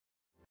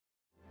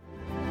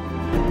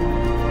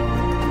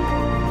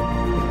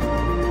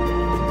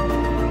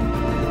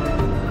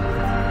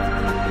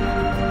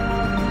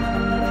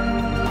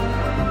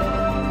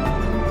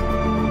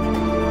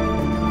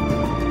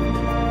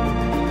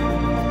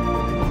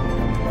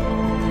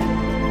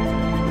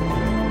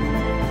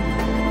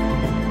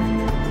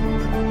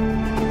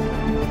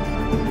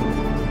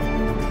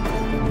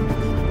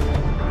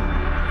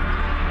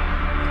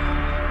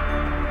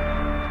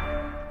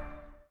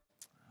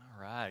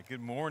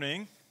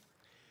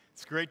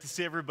It's great to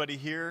see everybody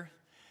here,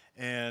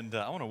 and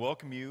I want to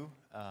welcome you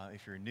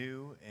if you're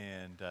new,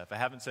 and if I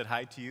haven't said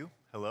hi to you,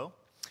 hello.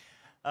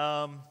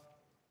 A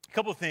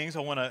couple of things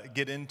I want to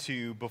get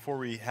into before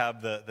we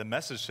have the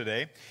message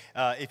today.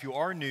 If you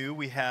are new,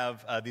 we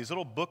have these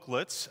little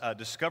booklets,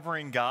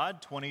 Discovering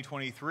God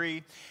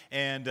 2023,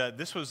 and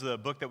this was the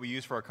book that we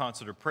used for our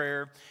concert of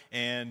prayer,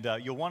 and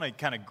you'll want to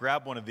kind of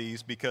grab one of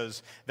these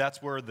because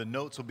that's where the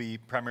notes will be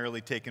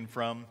primarily taken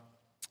from.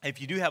 If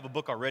you do have a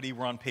book already,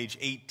 we're on page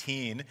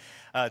 18.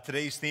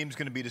 Today's theme is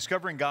going to be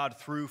Discovering God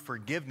Through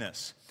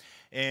Forgiveness.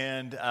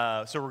 And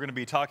so we're going to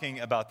be talking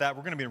about that.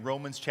 We're going to be in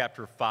Romans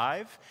chapter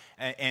 5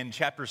 and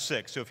chapter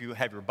 6. So if you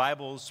have your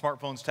Bibles,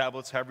 smartphones,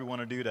 tablets, however you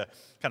want to do to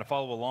kind of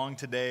follow along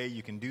today,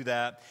 you can do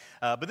that.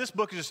 But this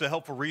book is just a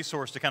helpful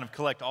resource to kind of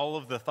collect all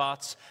of the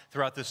thoughts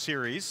throughout this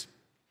series.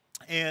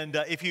 And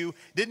if you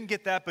didn't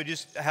get that, but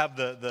just have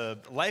the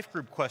life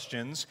group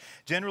questions,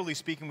 generally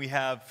speaking, we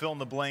have fill in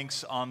the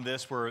blanks on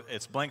this where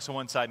it's blanks on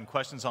one side and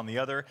questions on the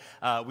other.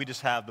 We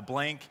just have the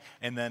blank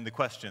and then the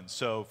questions.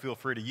 So feel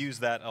free to use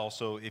that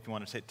also if you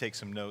want to take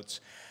some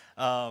notes.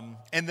 And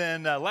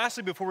then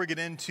lastly, before we get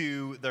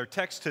into their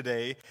text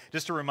today,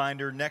 just a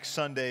reminder, next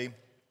Sunday,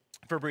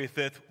 February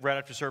 5th, right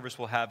after service,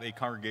 we'll have a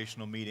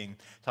congregational meeting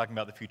talking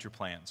about the future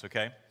plans,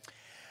 okay?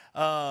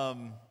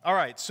 All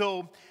right,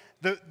 so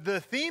The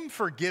theme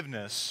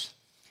forgiveness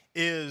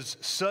is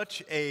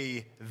such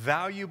a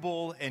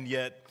valuable and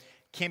yet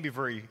can be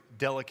very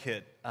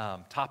delicate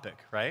topic,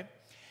 right?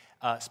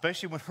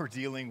 Especially when we're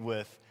dealing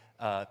with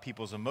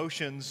people's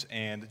emotions,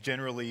 and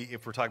generally,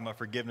 if we're talking about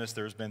forgiveness,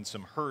 there's been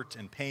some hurt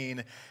and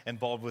pain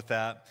involved with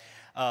that.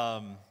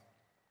 But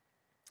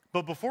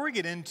before we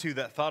get into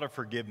that thought of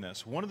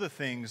forgiveness, one of the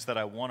things that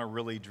I want to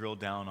really drill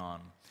down on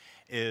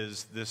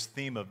is this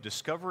theme of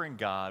discovering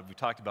God. We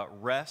talked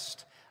about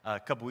rest. A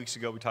couple weeks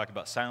ago, we talked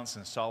about silence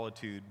and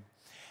solitude.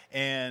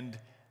 And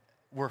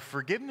where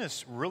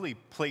forgiveness really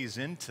plays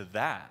into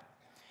that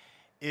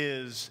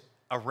is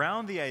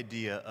around the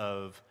idea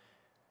of,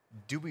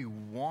 do we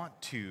want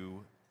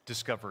to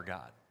discover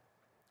God?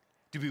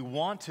 Do we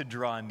want to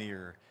draw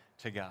near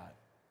to God?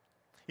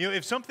 You know,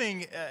 if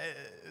something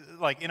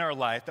like in our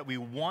life that we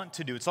want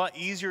to do, it's a lot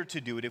easier to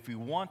do it if we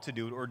want to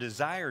do it or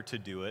desire to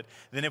do it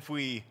than if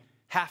we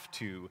have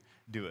to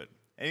do it.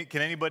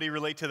 Can anybody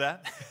relate to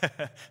that?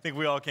 I think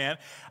we all can.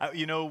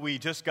 You know, we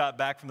just got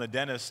back from the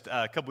dentist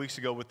a couple weeks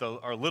ago with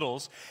our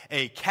littles,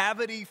 a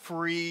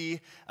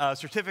cavity-free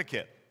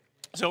certificate.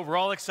 So we're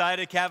all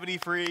excited,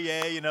 cavity-free,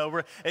 yay, you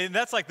know, and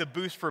that's like the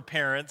boost for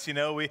parents, you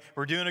know,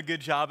 we're doing a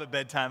good job at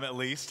bedtime at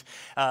least,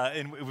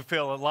 and we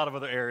fail a lot of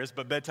other areas,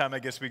 but bedtime, I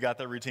guess we got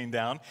that routine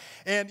down.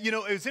 And, you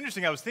know, it was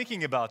interesting, I was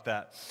thinking about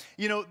that.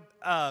 You know,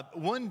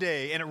 one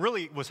day, and it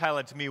really was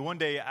highlighted to me, one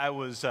day I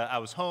was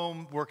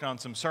home working on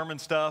some sermon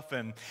stuff,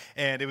 and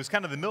it was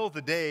kind of the middle of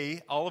the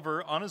day.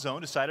 Oliver, on his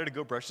own, decided to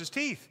go brush his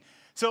teeth.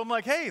 So I'm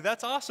like, hey,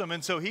 that's awesome.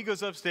 And so he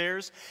goes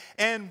upstairs,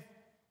 and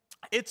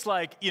it's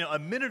like, you know, a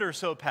minute or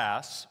so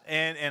pass,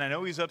 and I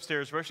know he's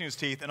upstairs brushing his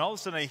teeth, and all of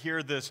a sudden I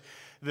hear this,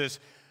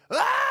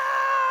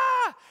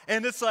 ah!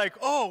 And it's like,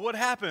 oh, what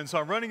happened? So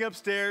I'm running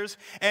upstairs,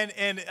 and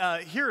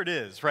here it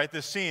is, right,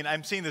 this scene.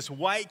 I'm seeing this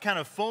white kind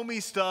of foamy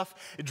stuff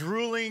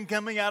drooling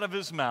coming out of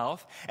his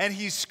mouth, and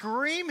he's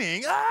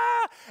screaming,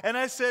 ah! And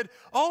I said,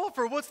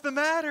 Oliver, what's the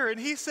matter? And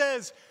he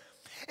says,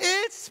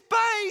 it's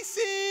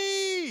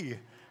spicy!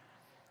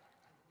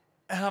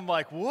 And I'm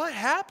like, what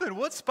happened?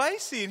 What's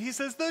spicy? And he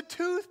says, the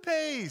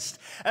toothpaste.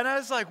 And I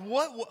was like,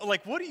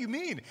 what do you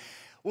mean?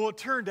 Well, it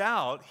turned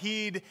out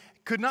he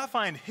could not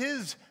find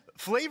his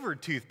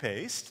flavored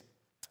toothpaste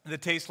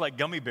that tastes like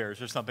gummy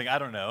bears or something, I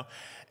don't know.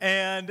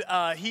 And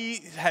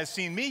he has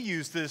seen me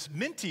use this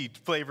minty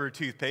flavored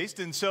toothpaste,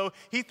 and so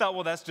he thought,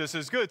 well, that's just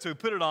as good. So he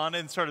put it on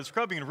and started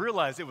scrubbing and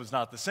realized it was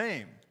not the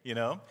same, you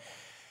know?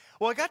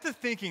 Well, I got to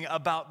thinking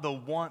about the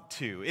want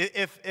to.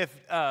 If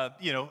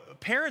you know,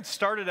 parents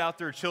started out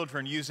their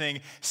children using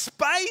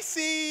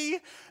spicy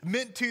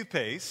mint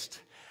toothpaste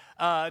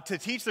to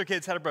teach their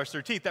kids how to brush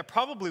their teeth, that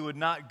probably would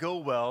not go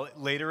well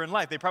later in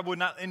life. They probably would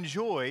not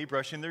enjoy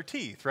brushing their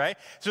teeth, right?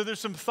 So there's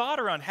some thought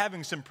around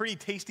having some pretty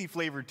tasty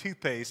flavored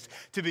toothpaste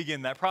to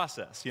begin that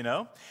process, you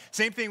know?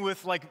 Same thing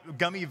with like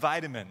gummy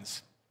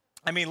vitamins.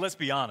 I mean, let's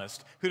be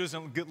honest, who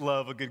doesn't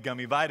love a good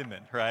gummy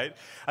vitamin, right?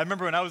 I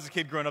remember when I was a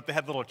kid growing up, they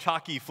had little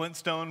chalky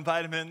Flintstone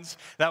vitamins.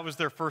 That was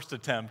their first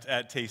attempt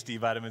at tasty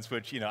vitamins,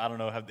 which, you know, I don't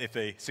know if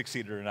they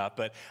succeeded or not,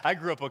 but I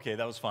grew up okay,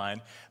 that was fine.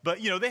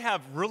 But, you know, they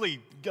have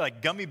really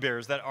like gummy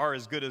bears that are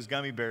as good as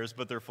gummy bears,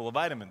 but they're full of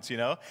vitamins, you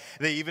know?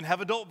 They even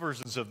have adult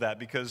versions of that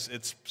because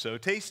it's so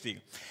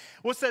tasty.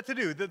 What's that to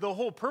do? The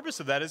whole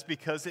purpose of that is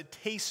because it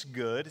tastes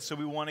good, so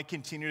we want to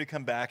continue to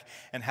come back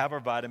and have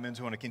our vitamins.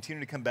 We want to continue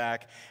to come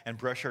back and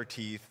brush our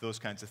teeth, those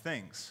kinds of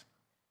things.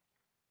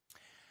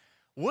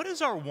 What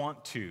is our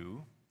want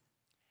to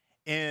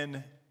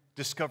in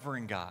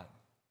discovering God?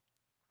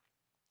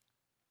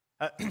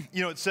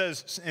 You know, it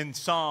says in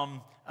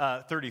Psalm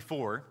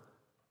 34,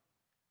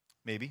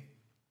 maybe.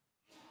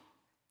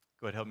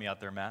 Go ahead, help me out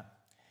there, Matt.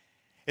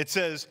 It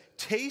says,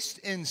 taste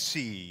and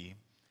see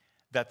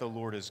that the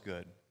Lord is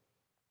good.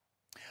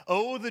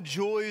 Oh, the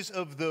joys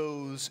of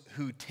those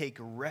who take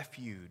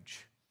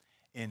refuge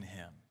in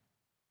him.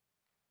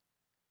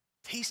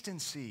 Taste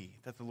and see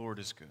that the Lord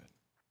is good.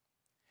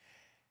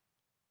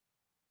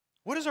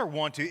 What is our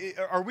want to?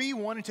 Are we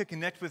wanting to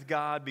connect with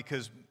God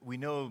because we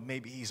know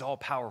maybe he's all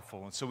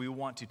powerful, and so we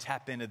want to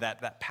tap into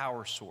that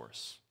power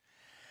source?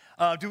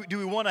 Do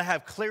we want to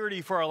have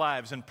clarity for our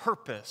lives and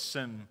purpose?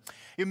 And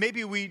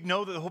maybe we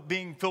know that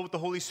being filled with the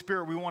Holy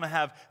Spirit, we want to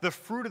have the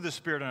fruit of the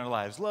Spirit in our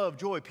lives. Love,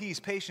 joy,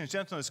 peace, patience,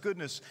 gentleness,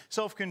 goodness,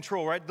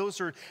 self-control, right?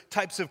 Those are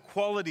types of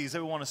qualities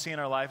that we want to see in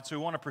our life. So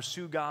we want to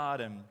pursue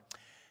God and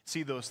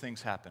see those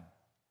things happen.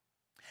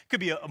 Could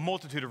be a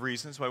multitude of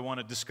reasons why I want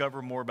to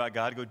discover more about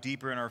God, go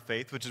deeper in our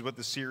faith, which is what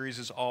the series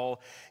is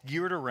all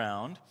geared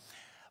around.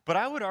 But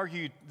I would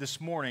argue this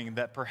morning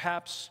that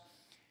perhaps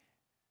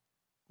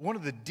one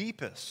of the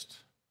deepest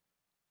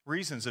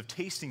reasons of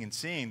tasting and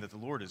seeing that the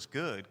Lord is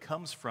good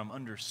comes from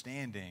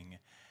understanding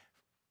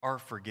our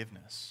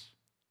forgiveness.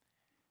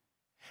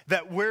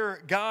 That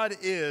where God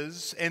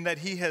is and that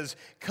he has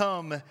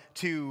come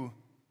to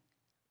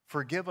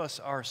forgive us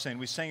our sin.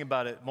 We sang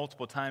about it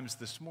multiple times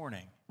this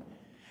morning.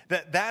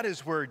 That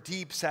is where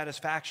deep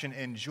satisfaction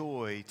and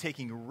joy,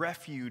 taking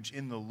refuge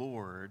in the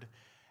Lord,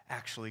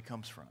 actually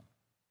comes from.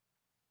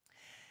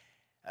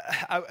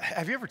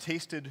 Have you ever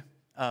tasted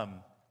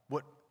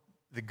what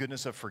the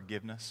goodness of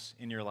forgiveness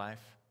in your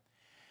life?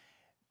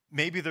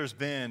 Maybe there's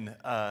been,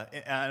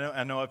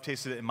 I know I've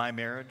tasted it in my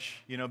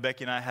marriage. You know,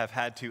 Becky and I have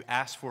had to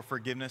ask for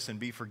forgiveness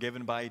and be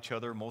forgiven by each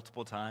other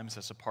multiple times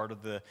as a part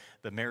of the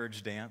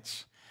marriage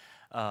dance.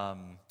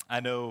 I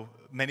know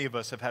many of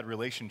us have had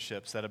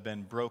relationships that have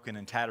been broken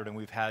and tattered, and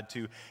we've had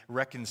to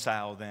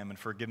reconcile them, and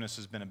forgiveness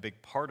has been a big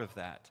part of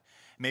that.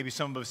 Maybe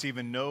some of us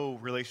even know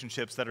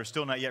relationships that are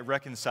still not yet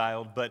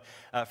reconciled, but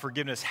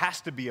forgiveness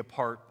has to be a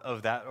part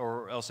of that,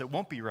 or else it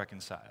won't be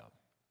reconciled.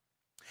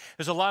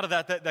 There's a lot of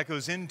that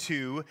goes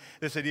into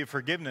this idea of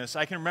forgiveness.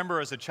 I can remember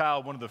as a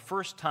child, one of the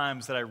first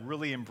times that I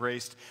really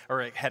embraced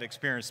or had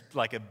experienced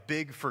like a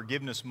big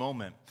forgiveness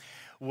moment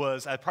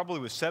was I probably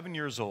was 7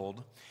 years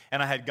old,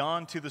 and I had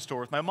gone to the store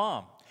with my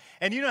mom.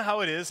 And you know how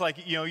it is, like,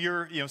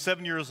 you're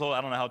 7 years old.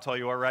 I don't know how tall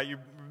you are, right? You're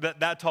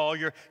that tall.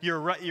 You're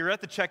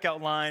at the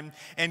checkout line,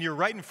 and you're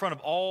right in front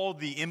of all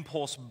the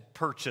impulse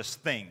purchase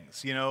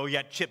things. You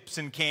got chips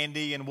and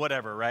candy and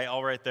whatever, right?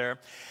 All right there.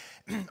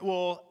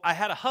 Well, I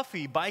had a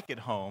Huffy bike at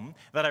home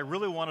that I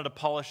really wanted to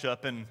polish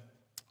up and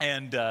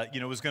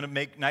was going to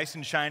make nice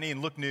and shiny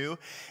and look new.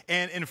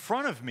 And in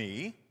front of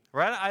me,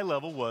 right at eye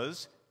level,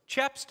 was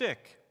chapstick.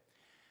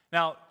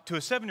 Now, to a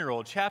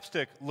 7-year-old,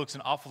 chapstick looks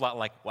an awful lot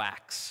like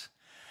wax.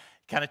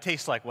 Kind of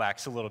tastes like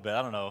wax a little bit.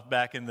 I don't know.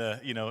 Back in the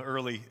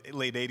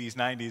late 80s,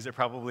 90s, it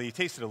probably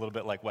tasted a little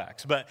bit like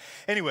wax. But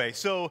anyway,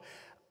 so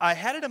I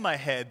had it in my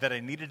head that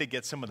I needed to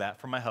get some of that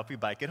for my Huffy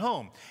bike at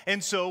home.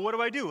 And so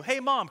what do? Hey,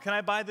 Mom, can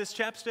I buy this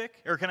chapstick?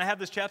 Or can I have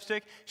this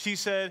chapstick? She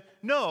said,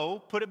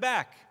 no, put it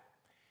back.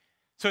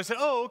 So I said,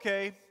 oh,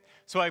 okay.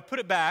 So I put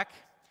it back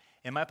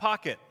in my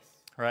pocket,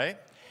 right?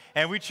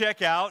 And we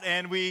check out,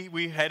 and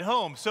we head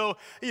home. So,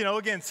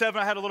 again,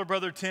 7, I had a little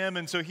brother, Tim,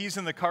 and so he's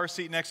in the car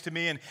seat next to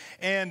me.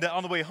 And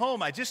on the way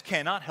home, I just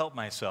cannot help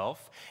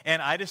myself.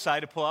 And I decide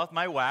to pull out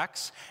my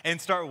wax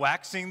and start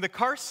waxing the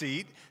car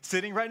seat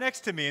sitting right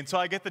next to me. And so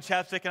I get the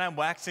chapstick, and I'm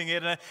waxing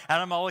it, and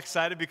I'm all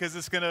excited because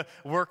it's going to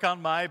work on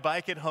my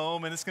bike at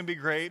home, and it's going to be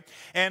great.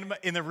 And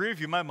in the rear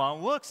view, my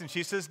mom looks, and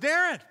she says,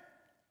 Darren,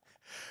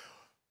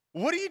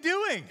 what are you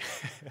doing?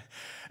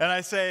 And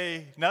I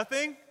say,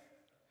 nothing.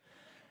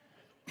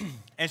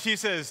 And she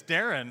says,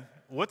 Darren,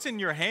 what's in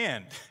your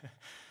hand?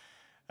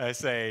 I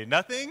say,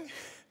 nothing.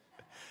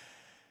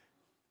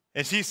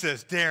 And she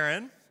says,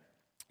 Darren,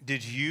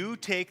 did you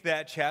take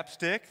that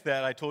chapstick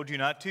that I told you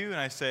not to? And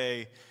I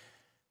say,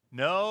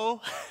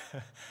 no.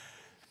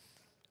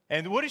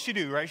 And what does she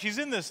do, right? She's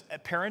in this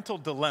parental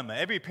dilemma.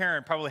 Every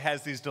parent probably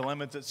has these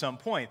dilemmas at some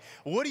point.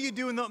 What do you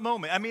do in that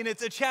moment? I mean,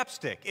 it's a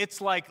chapstick. It's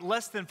like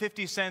less than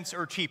 50 cents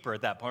or cheaper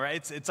at that point,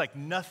 right? It's like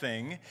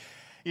nothing.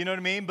 You know what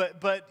I mean?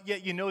 But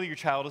yet you know that your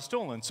child is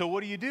stolen. So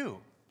what do?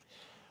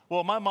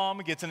 Well, my mom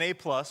gets an A+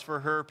 for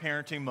her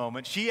parenting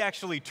moment. She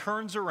actually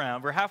turns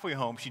around. We're halfway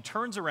home. She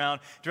turns around,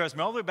 drives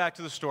me all the way back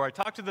to the store. I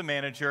talk to the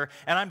manager,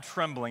 and I'm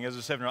trembling as a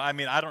 7-year-old. I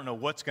mean, I don't know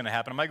what's going to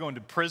happen. Am I going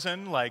to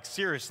prison? Like,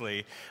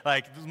 seriously.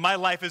 Like, my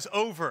life is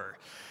over.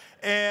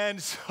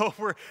 And so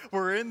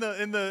we're in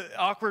the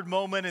awkward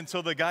moment, and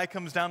so the guy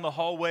comes down the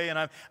hallway,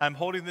 and I'm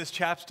holding this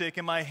chapstick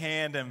in my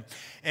hand,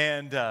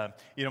 and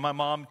my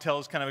mom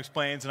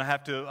explains, and I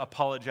have to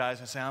apologize.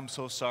 I say, I'm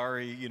so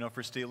sorry,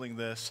 for stealing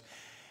this.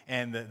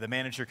 And the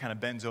manager kind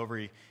of bends over,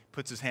 he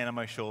puts his hand on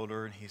my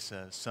shoulder, and he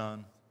says,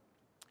 son,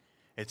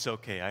 it's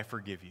okay, I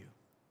forgive you,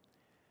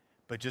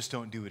 but just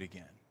don't do it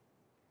again.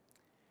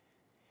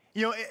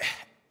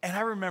 And I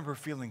remember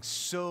feeling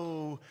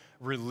so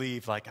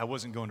relieved, like I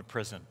wasn't going to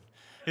prison.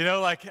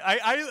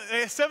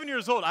 At 7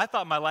 years old, I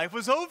thought my life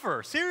was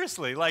over.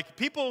 Seriously, like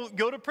people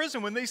go to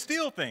prison when they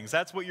steal things.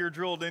 That's what you're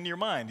drilled in your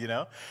mind,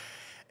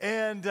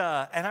 And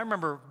I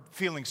remember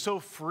feeling so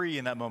free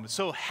in that moment,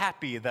 so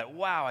happy that,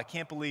 wow, I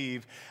can't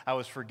believe I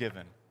was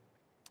forgiven.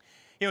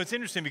 You know, it's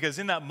interesting because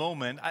in that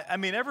moment, I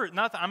mean,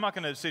 not that I'm not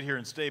going to sit here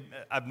and say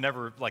I've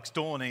never like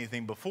stolen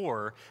anything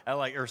before,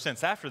 or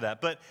since after that,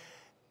 but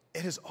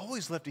it has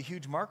always left a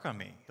huge mark on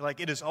me.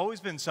 Like, it has always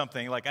been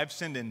something, like, I've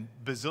sinned in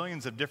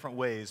bazillions of different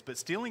ways, but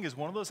stealing is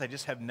one of those I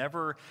just have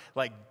never,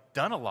 like,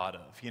 done a lot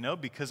of, you know,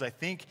 because I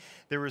think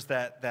there was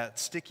that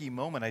sticky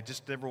moment. I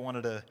just never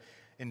wanted to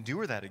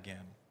endure that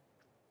again.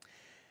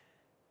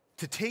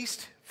 To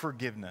taste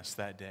forgiveness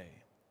that day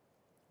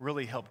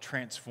really helped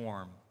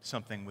transform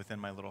something within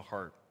my little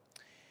heart.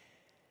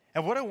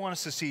 And what I want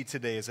us to see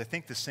today is I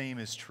think the same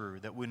is true,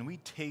 that when we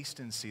taste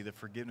and see the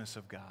forgiveness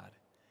of God,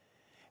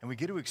 and we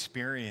get to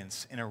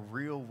experience in a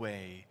real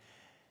way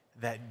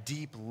that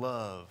deep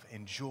love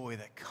and joy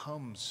that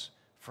comes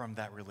from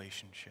that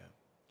relationship.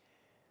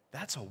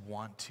 That's a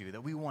want to,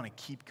 that we want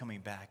to keep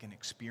coming back and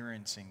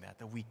experiencing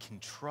that we can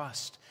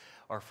trust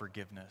our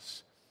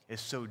forgiveness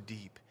is so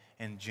deep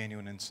and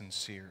genuine and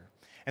sincere.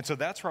 And so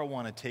that's where I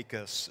want to take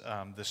us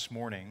this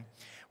morning.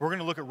 We're going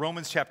to look at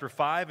Romans chapter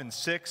 5 and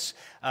 6,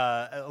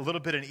 a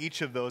little bit in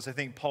each of those. I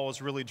think Paul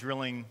is really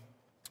drilling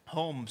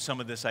home some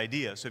of this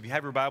idea. So if you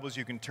have your Bibles,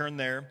 you can turn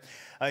there.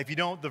 If you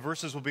don't, the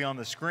verses will be on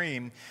the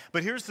screen.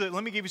 But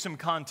let me give you some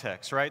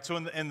context, right? So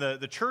in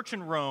the church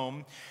in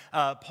Rome,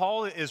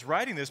 Paul is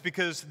writing this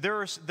because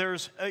there's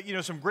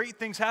some great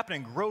things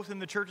happening. Growth in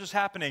the church is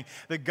happening.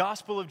 The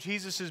gospel of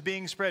Jesus is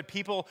being spread.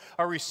 People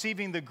are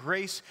receiving the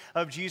grace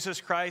of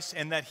Jesus Christ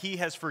and that he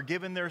has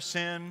forgiven their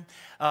sin.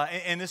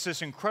 And it's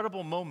this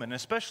incredible moment,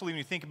 especially when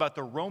you think about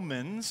the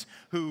Romans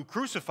who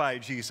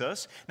crucified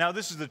Jesus. Now,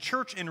 this is the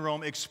church in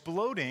Rome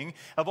exploding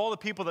of all the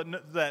people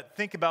that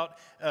think about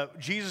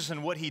Jesus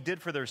and what he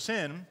did for their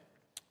sin.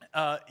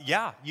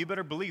 You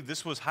better believe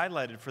this was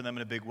highlighted for them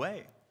in a big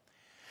way.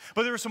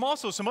 But there were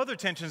also some other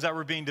tensions that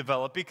were being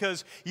developed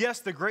because, yes,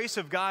 the grace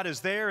of God is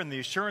there and the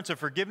assurance of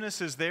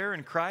forgiveness is there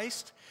in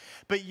Christ,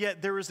 but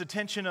yet there was the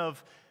tension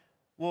of,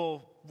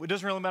 well, it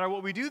doesn't really matter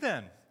what we do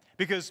then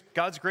because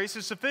God's grace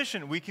is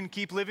sufficient. We can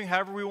keep living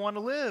however we want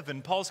to live.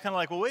 And Paul's kind of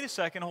like, well, wait a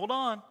second, hold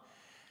on.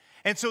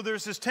 And so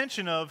there's this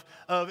tension of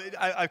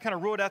I kind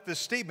of wrote out this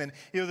statement,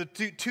 the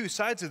two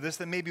sides of this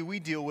that maybe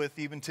we deal with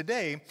even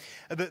today,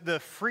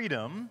 the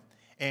freedom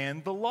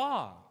and the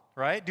law,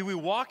 right? Do we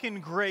walk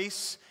in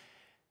grace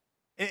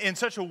in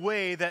such a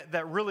way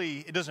that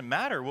really it doesn't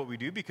matter what we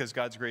do because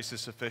God's grace is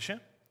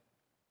sufficient?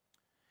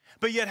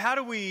 But yet how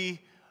do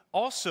we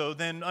also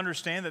then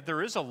understand that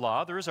there is a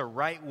law, there is a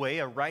right way,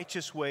 a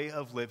righteous way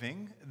of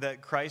living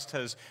that Christ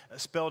has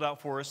spelled out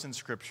for us in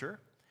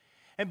Scripture?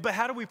 But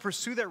how do we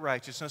pursue that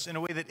righteousness in a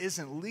way that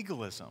isn't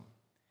legalism,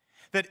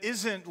 that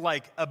isn't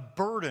like a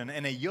burden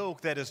and a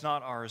yoke that is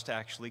not ours to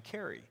actually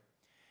carry?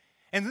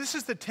 And this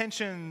is the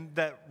tension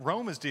that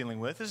Rome is dealing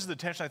with. This is the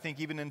tension I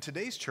think even in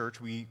today's church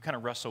we kind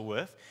of wrestle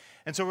with.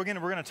 And so we're going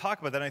to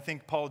talk about that. I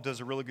think Paul does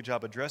a really good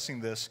job addressing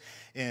this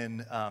in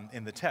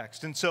the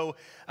text. And so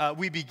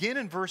we begin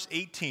in verse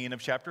 18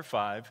 of chapter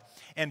 5,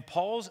 and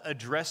Paul's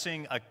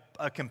addressing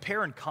a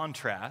compare and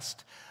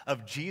contrast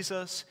of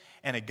Jesus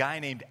and a guy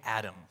named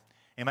Adam.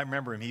 You might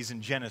remember him. He's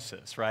in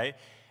Genesis, right?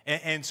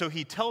 And so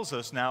he tells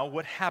us now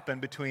what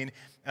happened between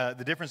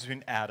the difference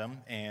between Adam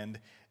and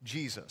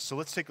Jesus. So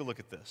let's take a look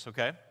at this,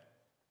 okay?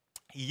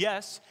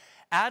 Yes,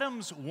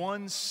 Adam's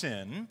one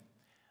sin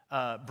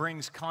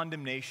brings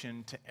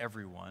condemnation to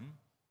everyone,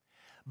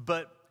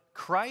 but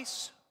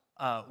Christ's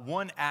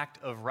one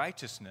act of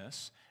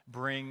righteousness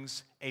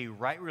brings a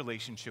right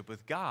relationship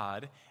with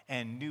God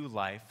and new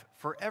life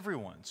for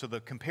everyone. So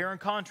the compare and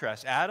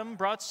contrast. Adam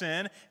brought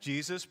sin,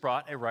 Jesus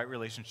brought a right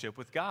relationship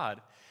with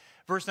God.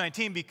 Verse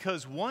 19,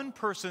 because one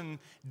person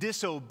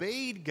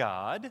disobeyed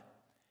God,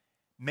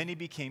 many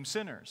became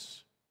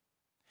sinners.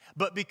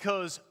 But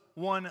because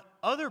one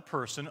other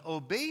person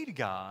obeyed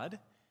God,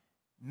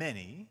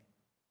 many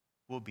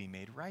will be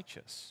made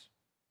righteous.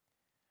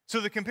 So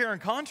the compare and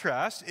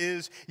contrast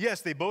is, yes,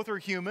 they both are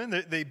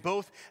human. They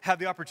both have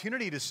the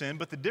opportunity to sin,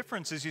 but the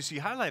difference is you see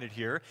highlighted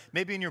here.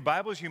 Maybe in your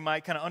Bibles you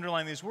might kind of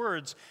underline these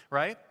words,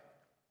 right?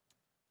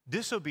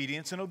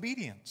 Disobedience and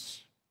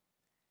obedience.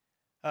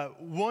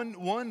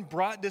 One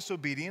brought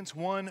disobedience,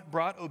 one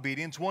brought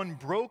obedience, one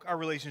broke our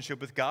relationship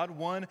with God,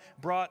 one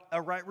brought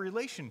a right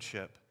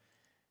relationship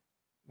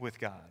with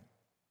God.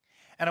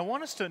 And I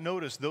want us to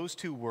notice those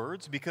two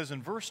words because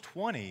in verse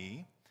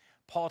 20,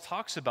 Paul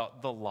talks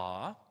about the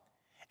law.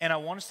 And I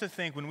want us to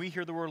think, when we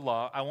hear the word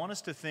law, I want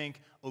us to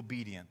think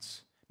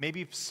obedience.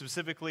 Maybe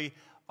specifically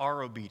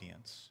our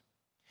obedience.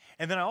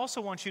 And then I also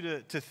want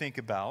you to think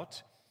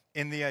about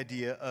in the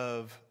idea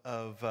of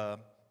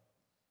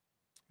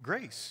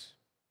grace.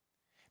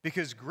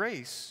 Because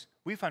grace,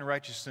 we find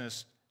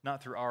righteousness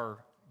not through our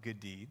good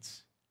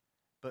deeds,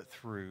 but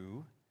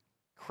through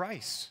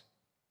Christ's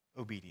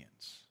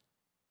obedience.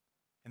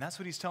 And that's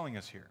what he's telling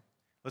us here.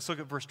 Let's look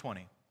at verse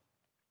 20.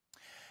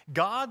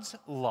 God's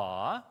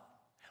law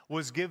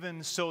was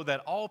given so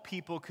that all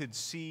people could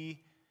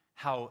see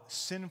how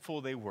sinful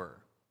they were.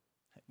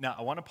 Now,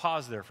 I want to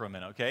pause there for a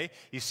minute, okay?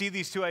 You see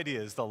these two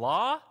ideas. The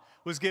law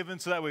was given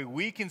so that way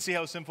we can see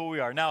how sinful we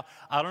are. Now,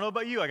 I don't know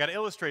about you. I got to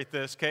illustrate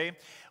this, okay?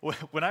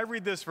 When I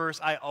read this verse,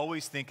 I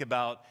always think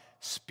about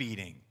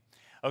speeding.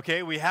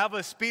 Okay, we have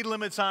a speed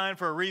limit sign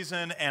for a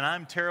reason, and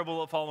I'm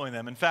terrible at following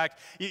them. In fact,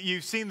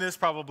 you've seen this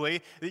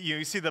probably.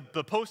 You see the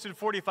posted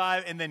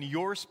 45 and then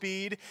your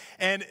speed.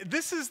 And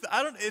this is,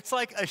 it's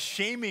like a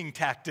shaming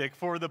tactic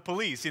for the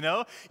police, you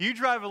know? You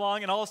drive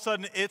along and all of a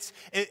sudden if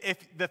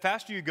the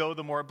faster you go,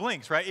 the more it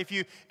blinks, right? If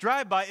you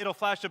drive by, it'll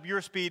flash up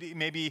your speed,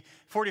 maybe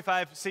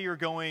 45, say you're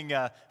going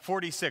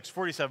 46,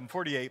 47,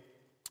 48.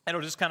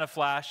 It'll just kind of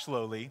flash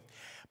slowly.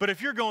 But if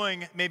you're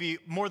going maybe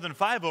more than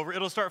 5 over,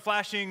 it'll start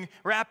flashing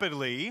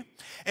rapidly.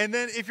 And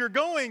then if you're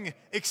going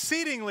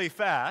exceedingly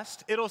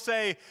fast, it'll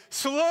say,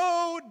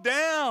 slow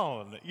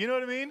down. You know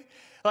what I mean?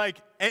 Like,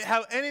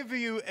 have any of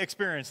you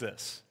experienced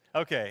this?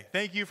 Okay,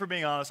 thank you for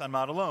being honest. I'm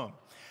not alone.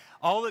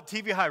 All at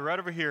TV High, right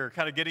over here,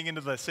 kind of getting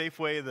into the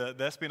Safeway,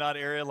 the Esplanade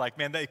area, like,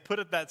 man, they put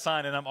up that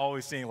sign, and I'm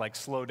always seeing, like,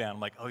 slow down.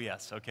 I'm like, oh,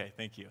 yes, okay,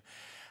 thank you.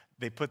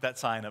 They put that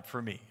sign up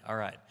for me. All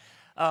right.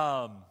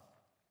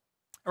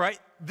 All right,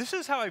 this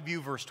is how I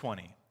view verse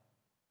 20.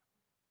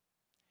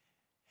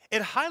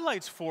 It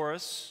highlights for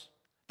us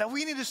that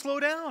we need to slow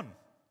down.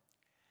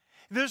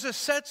 There's a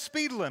set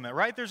speed limit,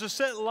 right? There's a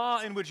set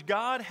law in which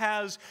God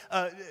has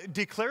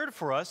declared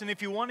for us. And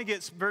if you want to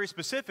get very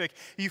specific,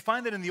 you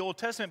find that in the Old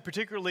Testament,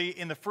 particularly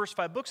in the first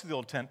 5 books of the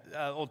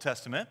Old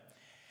Testament.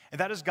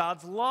 And that is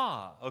God's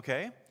law,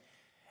 okay?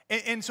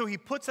 And so he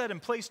puts that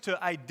in place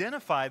to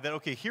identify that,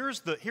 okay,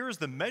 here's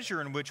the measure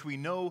in which we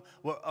know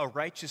what a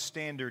righteous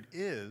standard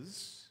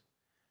is,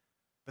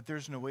 but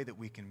there's no way that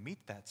we can meet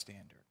that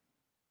standard,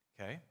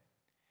 okay?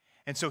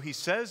 And so he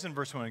says in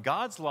verse 1,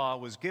 God's law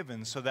was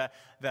given so that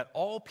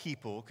all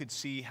people could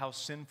see how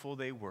sinful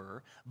they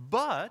were,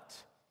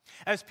 but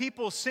as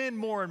people sin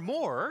more and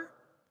more,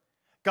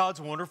 God's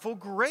wonderful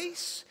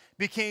grace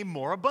became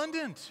more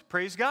abundant.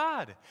 Praise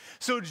God.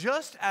 So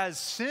just as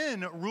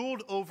sin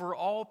ruled over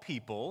all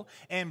people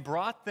and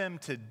brought them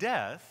to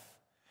death,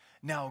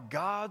 now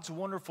God's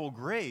wonderful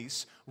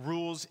grace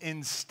rules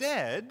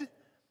instead,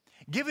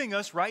 giving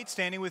us right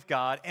standing with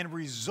God and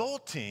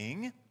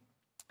resulting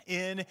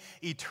in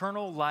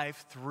eternal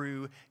life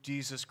through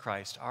Jesus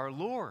Christ our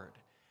Lord.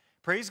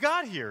 Praise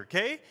God here,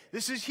 okay?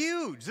 This is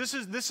huge. This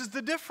is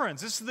the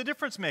difference. This is the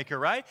difference maker,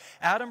 right?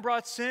 Adam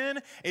brought sin.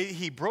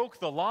 He broke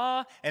the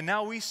law, and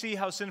now we see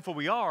how sinful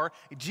we are.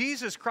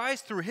 Jesus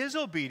Christ, through his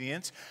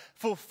obedience,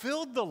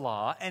 fulfilled the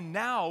law, and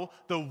now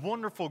the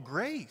wonderful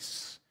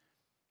grace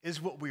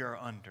is what we are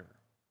under,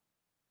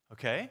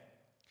 okay?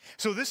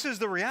 So this is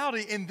the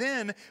reality, and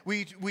then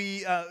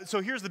so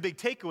here's the big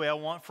takeaway I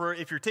want for,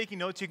 if you're taking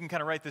notes, you can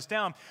kind of write this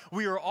down.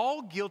 We are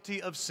all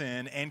guilty of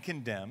sin and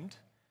condemned.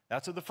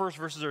 That's what the first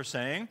verses are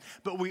saying.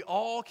 But we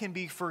all can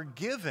be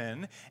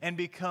forgiven and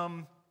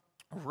become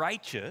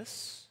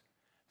righteous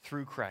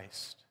through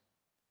Christ.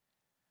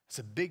 It's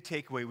a big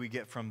takeaway we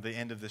get from the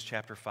end of this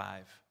chapter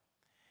 5.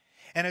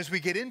 And as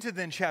we get into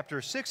then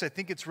chapter 6, I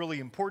think it's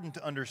really important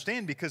to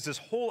understand, because this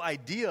whole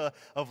idea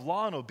of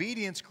law and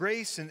obedience,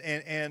 grace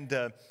and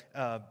the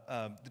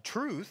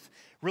truth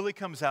really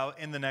comes out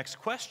in the next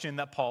question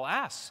that Paul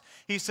asks.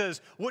 He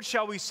says, what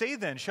shall we say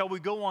then? Shall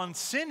we go on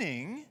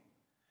sinning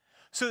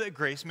so that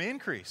grace may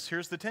increase?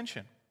 Here's the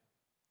tension.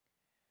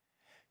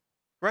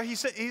 Right? He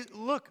said,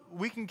 look,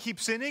 we can keep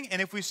sinning,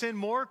 and if we sin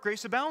more,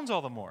 grace abounds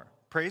all the more.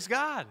 Praise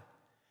God.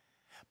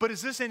 But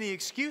is this any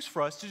excuse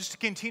for us to just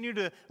continue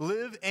to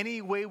live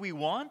any way we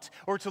want,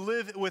 or to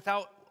live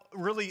without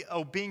really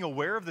being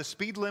aware of the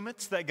speed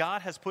limits that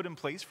God has put in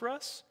place for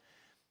us?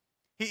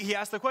 He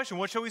asked the question,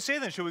 what shall we say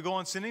then? Shall we go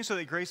on sinning so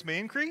that grace may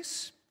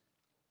increase?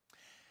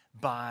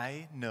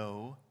 By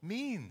no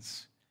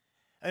means.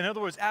 In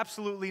other words,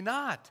 absolutely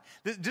not.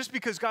 Just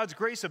because God's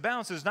grace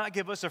abounds does not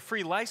give us a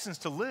free license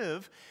to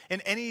live in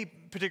any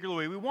particular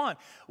way we want.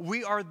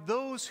 We are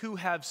those who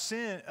have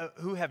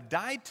who have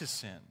died to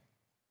sin.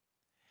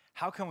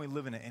 How can we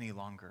live in it any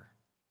longer?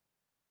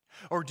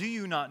 Or do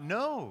you not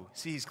know?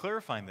 See, he's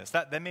clarifying this.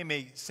 That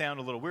may sound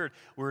a little weird.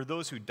 We're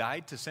those who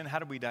died to sin. How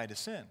did we die to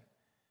sin?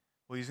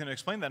 Well, he's going to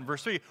explain that in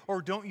verse 3.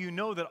 Or don't you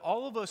know that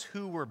all of us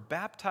who were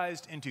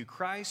baptized into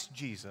Christ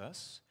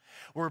Jesus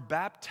were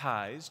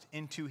baptized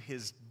into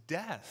his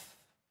death?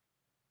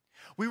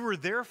 We were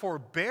therefore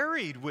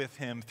buried with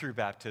him through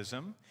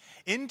baptism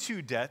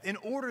into death, in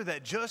order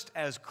that just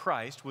as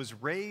Christ was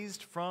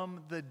raised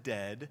from the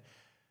dead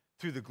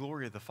through the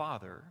glory of the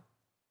Father,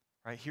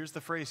 right? Here's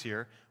the phrase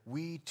here,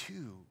 we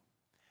too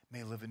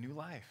may live a new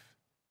life.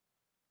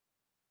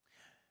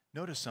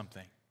 Notice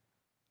something.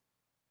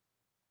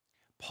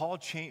 Paul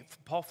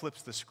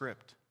flips the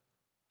script.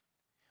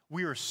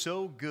 We are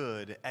so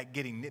good at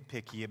getting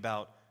nitpicky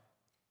about,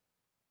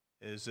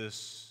 is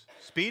this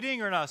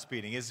speeding or not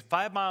speeding? Is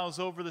 5 miles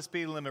over the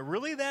speed limit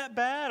really that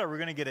bad? Are we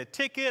going to get a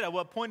ticket? At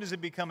what point does it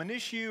become an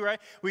issue,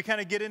 right? We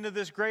kind of get into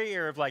this gray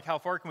area of like, how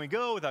far can we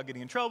go without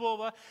getting in trouble?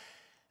 Blah.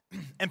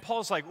 And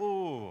Paul's like,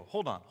 oh,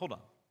 hold on.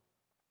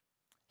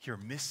 You're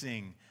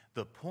missing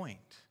the point.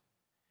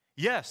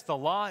 Yes, the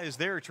law is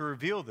there to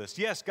reveal this.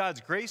 Yes, God's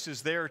grace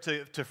is there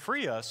to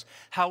free us.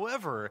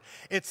 However,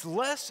 it's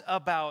less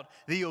about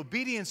the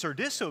obedience or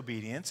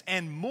disobedience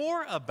and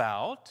more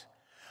about,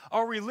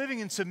 are we living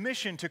in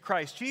submission to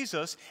Christ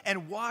Jesus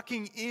and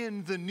walking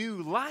in the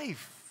new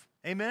life?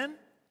 Amen?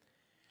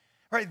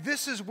 Right,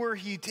 this is where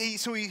he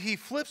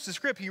flips the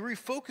script. He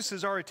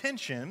refocuses our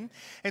attention.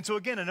 And so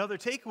again, another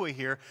takeaway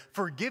here,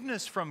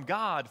 forgiveness from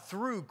God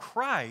through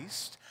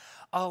Christ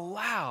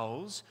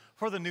allows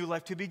for the new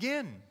life to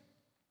begin.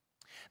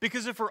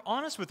 Because if we're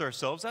honest with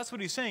ourselves, that's what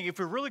he's saying. If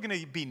we're really going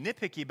to be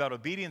nitpicky about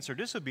obedience or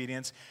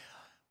disobedience,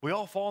 we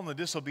all fall in the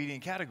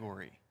disobedient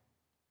category.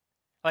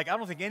 Like, I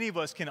don't think any of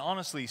us can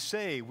honestly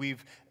say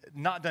we've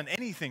not done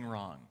anything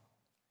wrong.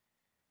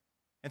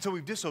 And so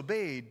we've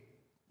disobeyed.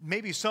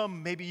 Maybe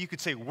you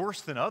could say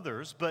worse than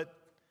others, but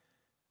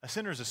a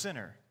sinner's a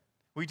sinner.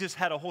 We just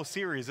had a whole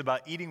series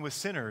about eating with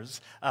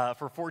sinners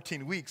for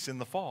 14 weeks in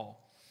the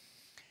fall.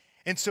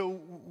 And so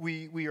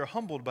we are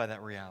humbled by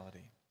that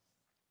reality.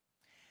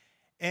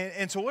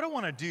 And so what I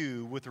want to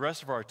do with the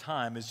rest of our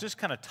time is just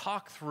kind of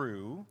talk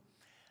through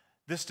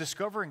this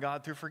discovering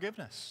God through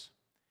forgiveness.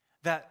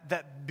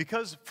 That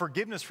because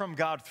forgiveness from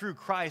God through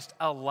Christ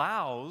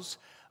allows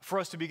for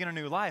us to begin a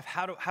new life,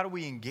 how do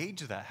we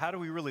engage that? How do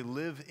we really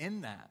live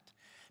in that?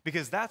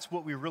 Because that's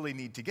what we really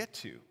need to get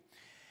to.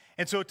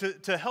 And so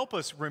to help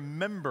us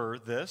remember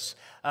this,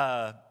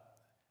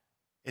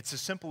 it's as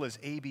simple as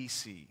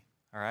ABC.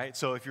 All right?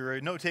 So if you're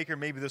a note taker,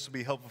 maybe this will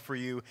be helpful for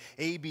you.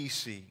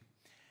 ABC.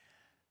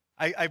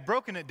 I've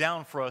broken it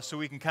down for us so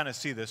we can kind of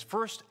see this.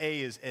 First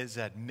A is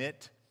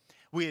admit.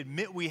 We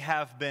admit we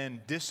have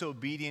been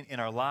disobedient in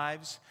our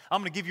lives.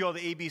 I'm going to give you all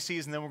the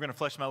ABCs, and then we're going to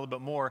flesh them out a little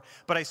bit more.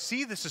 But I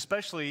see this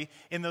especially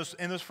in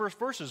those first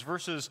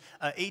verses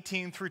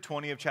 18 through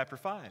 20 of chapter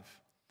 5.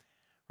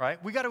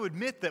 Right? We got to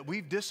admit that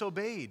we've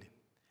disobeyed,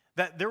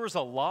 that there was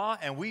a law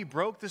and we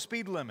broke the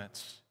speed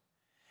limits,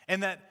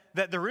 and that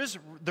there is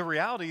the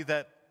reality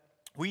that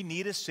we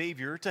need a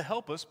Savior to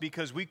help us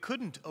because we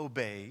couldn't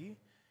obey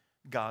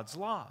God's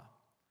law.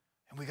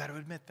 And we got to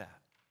admit that.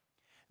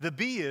 The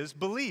B is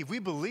believe. We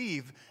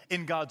believe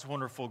in God's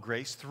wonderful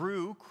grace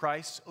through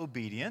Christ's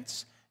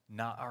obedience,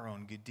 not our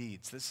own good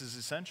deeds. This is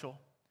essential.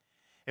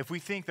 If we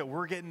think that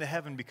we're getting to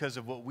heaven because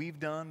of what we've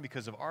done,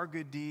 because of our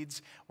good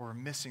deeds, we're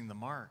missing the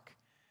mark.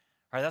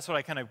 All right, that's what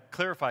I kind of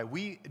clarify.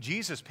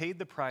 Jesus paid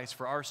the price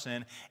for our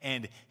sin,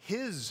 and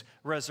his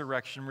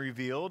resurrection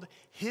revealed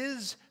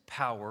his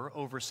power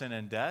over sin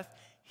and death.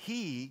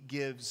 He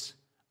gives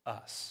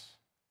us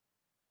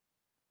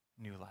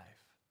new life.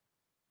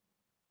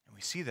 And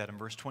we see that in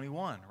verse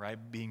 21, right?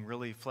 Being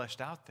really fleshed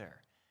out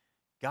there.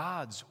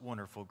 God's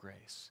wonderful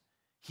grace.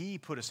 He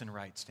put us in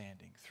right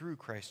standing through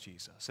Christ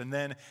Jesus. And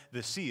then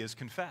the C is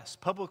confess.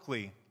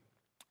 Publicly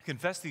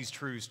confess these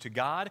truths to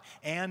God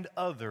and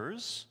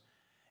others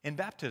in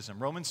baptism.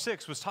 Romans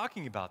 6 was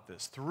talking about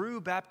this.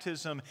 Through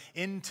baptism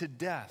into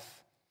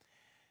death.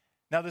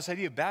 Now, this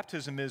idea of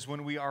baptism is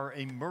when we are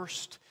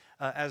immersed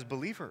as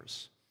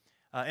believers.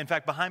 In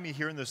fact, behind me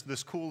here in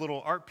this cool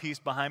little art piece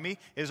behind me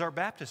is our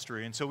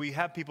baptistry. And so we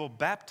have people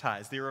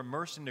baptized. They are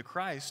immersed into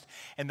Christ.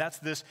 And that's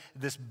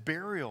this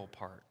burial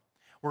part.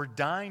 We're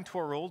dying to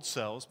our old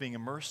selves, being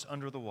immersed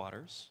under the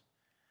waters.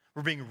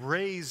 We're being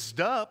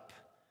raised up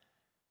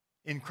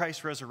in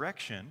Christ's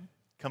resurrection,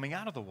 coming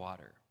out of the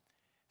water.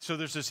 So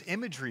there's this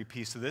imagery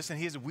piece of this, and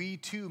we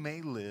too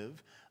may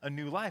live a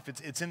new life.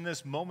 It's in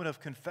this moment of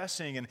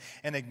confessing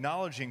and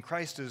acknowledging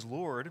Christ as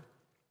Lord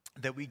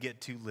that we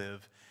get to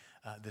live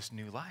this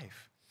new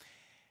life.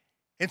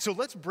 And so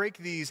let's break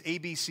these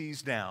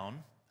ABCs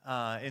down,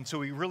 and so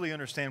we really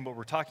understand what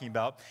we're talking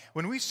about.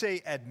 When we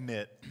say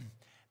admit,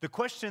 the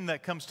question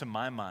that comes to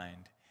my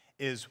mind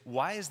is,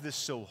 why is this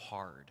so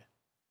hard?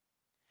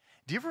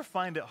 Do you ever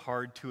find it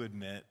hard to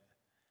admit,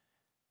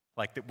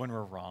 like, that when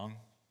we're wrong?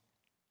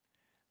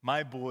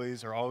 My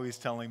boys are always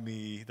telling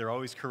me, they're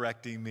always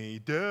correcting me,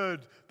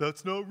 Dad,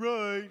 that's not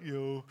right,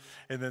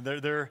 and then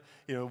they're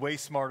way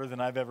smarter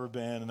than I've ever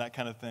been and that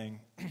kind of thing.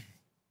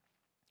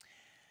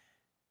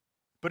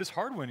 But it's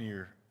hard when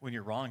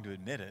you're wrong to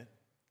admit it.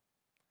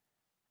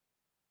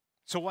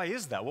 So why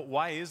is that?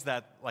 Why is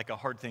that like a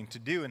hard thing to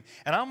do? And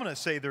I'm going to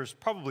say there's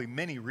probably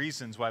many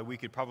reasons why we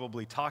could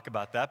probably talk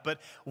about that, but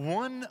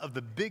one of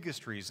the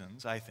biggest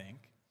reasons, I think,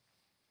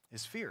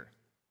 is fear.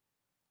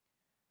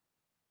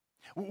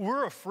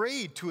 We're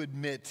afraid to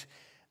admit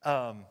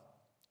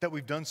that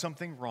we've done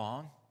something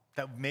wrong,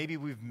 that maybe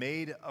we've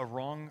made a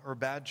wrong or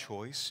bad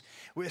choice,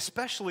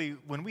 especially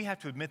when we have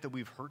to admit that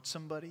we've hurt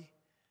somebody,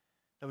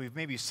 that we've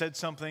maybe said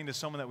something to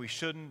someone that we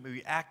shouldn't,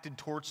 maybe acted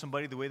towards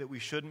somebody the way that we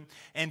shouldn't,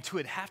 and to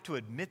have to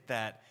admit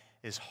that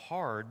is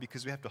hard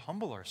because we have to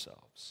humble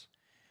ourselves.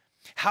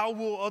 How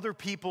will other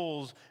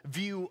people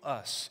view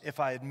us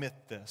if I admit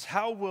this?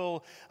 How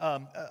will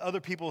other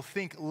people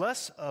think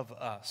less of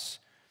us?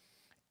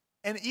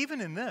 And even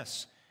in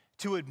this,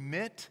 to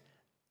admit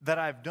that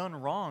I've done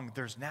wrong,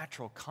 there's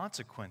natural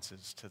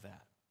consequences to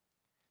that.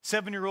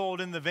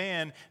 7-year-old in the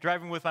van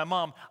driving with my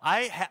mom,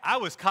 I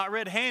was caught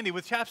red-handed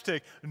with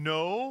chapstick.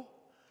 No,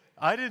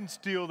 I didn't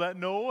steal that.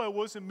 No, it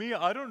wasn't me.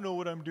 I don't know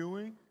what I'm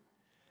doing.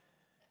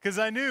 Because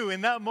I knew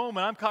in that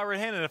moment, I'm caught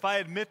red-handed. If I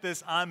admit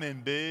this, I'm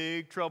in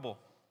big trouble.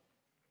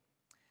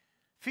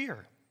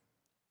 Fear.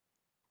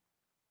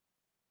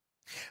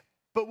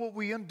 But what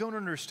we don't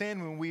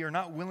understand when we are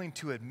not willing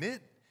to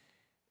admit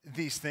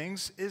these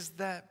things is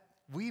that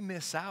we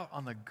miss out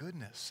on the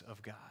goodness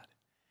of God.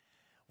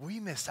 We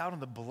miss out on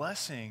the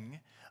blessing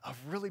of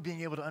really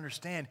being able to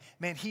understand,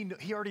 man,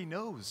 he already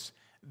knows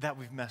that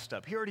we've messed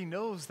up. He already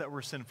knows that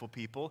we're sinful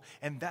people,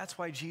 and that's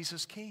why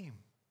Jesus came.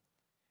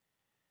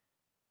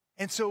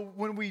 And so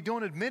when we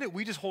don't admit it,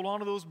 we just hold on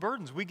to those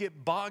burdens. We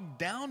get bogged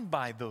down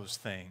by those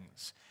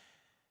things.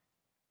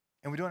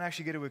 And we don't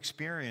actually get to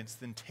experience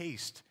and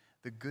taste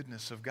the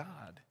goodness of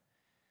God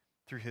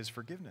through his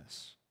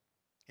forgiveness.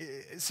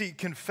 See,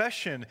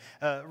 confession,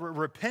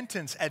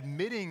 repentance,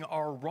 admitting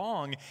our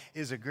wrong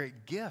is a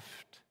great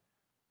gift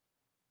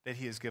that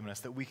he has given us,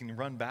 that we can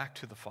run back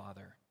to the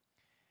Father.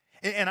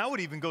 And I would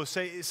even go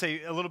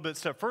say a little bit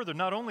step further.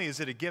 Not only is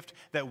it a gift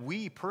that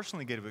we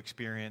personally get to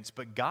experience,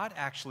 but God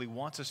actually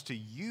wants us to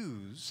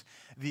use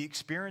the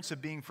experience of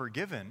being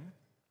forgiven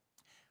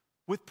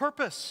with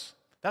purpose.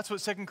 That's what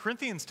 2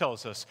 Corinthians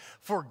tells us.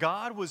 For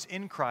God was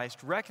in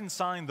Christ,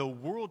 reconciling the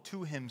world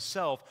to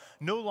himself,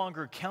 no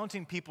longer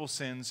counting people's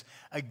sins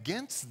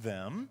against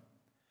them.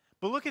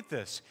 But look at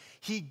this.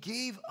 He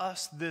gave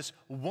us this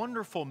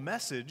wonderful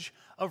message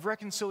of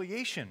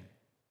reconciliation.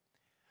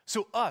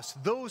 So us,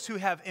 those who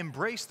have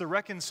embraced the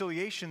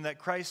reconciliation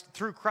that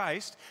through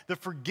Christ, the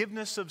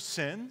forgiveness of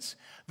sins,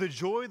 the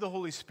joy of the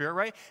Holy Spirit,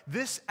 right?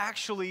 This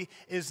actually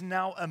is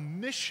now a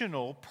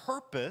missional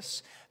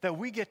purpose that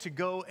we get to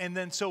go, and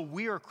then so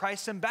we are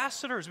Christ's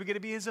ambassadors. We get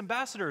to be his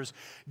ambassadors.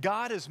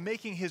 God is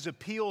making his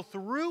appeal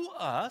through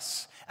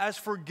us as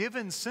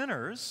forgiven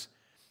sinners.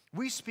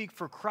 We speak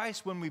for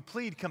Christ when we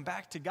plead, come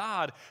back to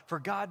God, for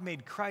God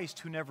made Christ,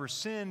 who never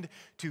sinned,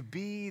 to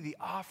be the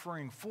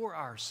offering for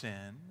our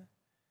sin,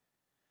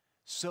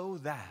 so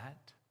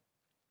that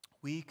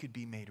we could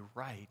be made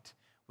right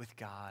with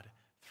God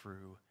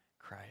through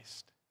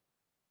Christ.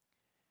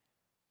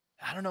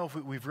 I don't know if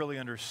we've really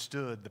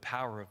understood the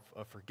power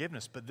of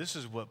forgiveness, but this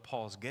is what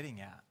Paul's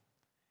getting at.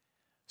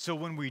 So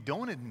when we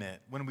don't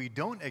admit, when we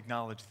don't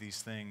acknowledge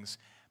these things,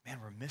 man,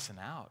 we're missing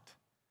out.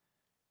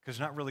 Because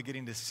we're not really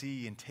getting to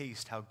see and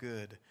taste how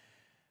good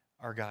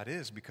our God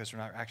is, because we're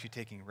not actually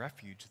taking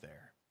refuge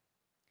there.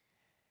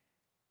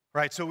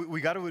 Right, so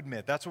we got to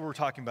admit, that's what we're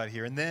talking about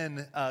here. And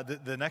then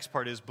the next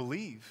part is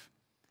believe.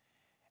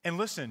 And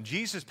listen,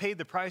 Jesus paid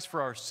the price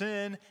for our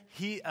sin.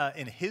 He,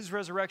 in his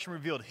resurrection,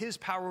 revealed his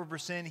power over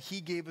sin.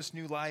 He gave us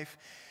new life.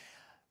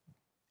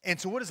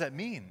 And so what does that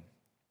mean?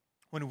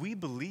 When we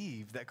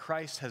believe that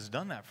Christ has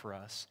done that for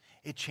us,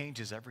 it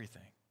changes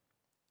everything.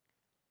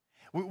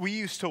 We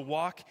used to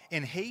walk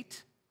in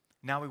hate,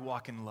 now we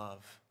walk in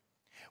love.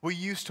 We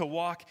used to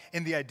walk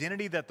in the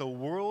identity that the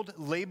world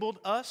labeled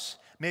us.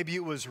 Maybe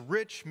it was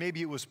rich,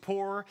 maybe it was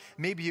poor,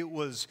 maybe it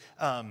was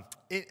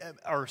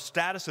our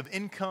status of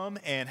income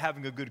and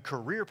having a good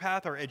career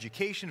path, our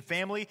education,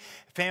 family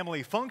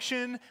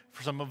function.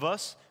 For some of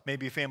us,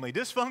 maybe family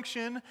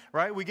dysfunction,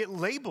 right? We get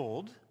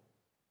labeled,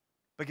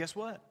 but guess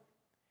what?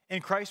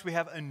 In Christ, we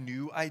have a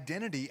new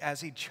identity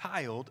as a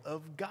child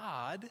of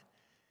God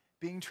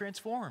being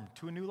transformed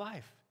to a new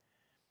life.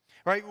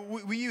 Right?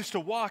 We used to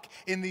walk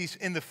in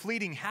the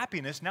fleeting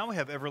happiness. Now we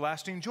have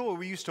everlasting joy.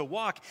 We used to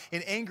walk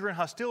in anger and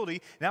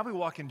hostility. Now we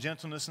walk in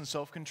gentleness and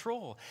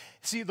self-control.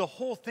 See, the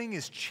whole thing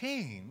is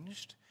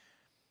changed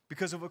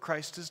because of what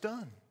Christ has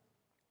done.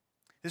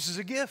 This is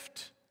a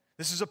gift.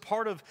 This is a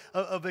part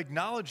of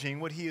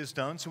acknowledging what he has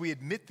done. So we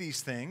admit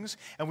these things,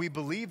 and we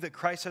believe that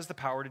Christ has the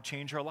power to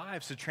change our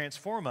lives, to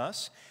transform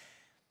us.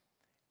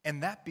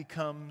 And that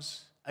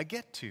becomes a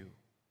get to,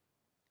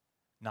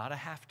 not a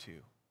have to.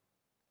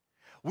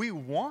 We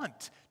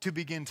want to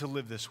begin to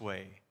live this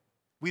way.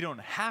 We don't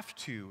have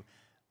to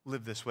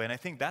live this way. And I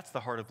think that's the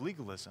heart of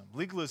legalism.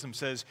 Legalism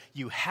says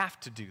you have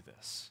to do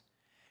this.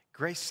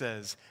 Grace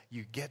says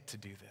you get to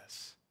do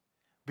this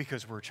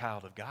because we're a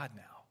child of God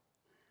now.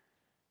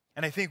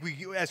 And I think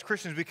we, as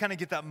Christians, we kind of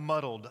get that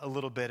muddled a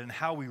little bit in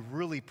how we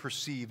really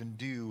perceive and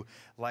do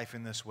life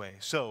in this way.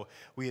 So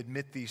we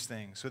admit these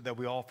things so that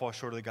we all fall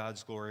short of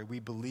God's glory. We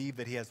believe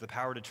that he has the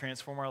power to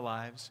transform our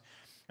lives.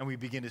 And we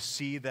begin to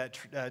see that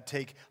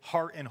take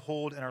heart and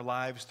hold in our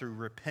lives through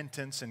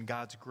repentance and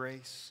God's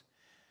grace.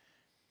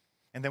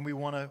 And then we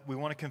want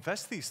to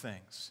confess these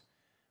things,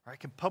 right?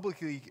 Can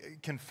publicly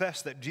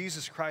confess that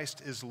Jesus Christ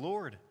is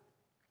Lord.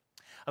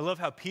 I love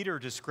how Peter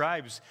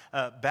describes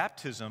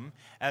baptism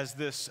as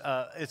this,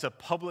 it's a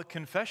public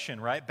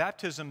confession, right?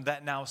 Baptism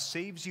that now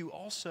saves you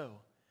also.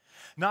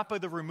 Not by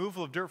the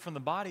removal of dirt from the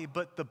body,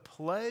 but the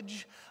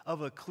pledge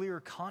of a clear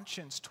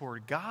conscience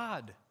toward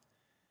God.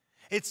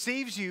 It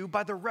saves you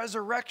by the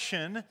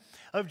resurrection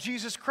of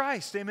Jesus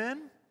Christ.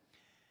 Amen?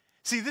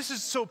 See, this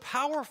is so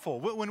powerful.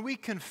 When we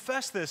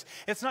confess this,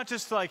 it's not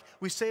just like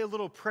we say a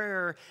little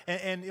prayer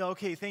and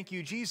okay, thank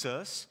you,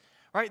 Jesus.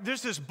 Right?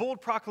 There's this bold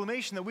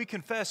proclamation that we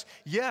confess,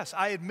 yes,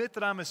 I admit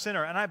that I'm a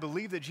sinner, and I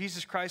believe that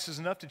Jesus Christ is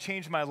enough to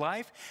change my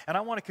life, and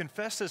I want to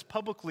confess this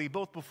publicly,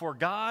 both before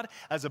God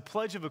as a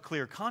pledge of a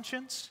clear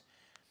conscience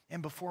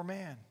and before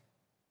man.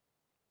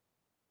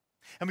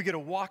 And we get to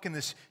walk in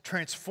this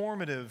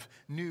transformative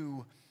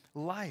new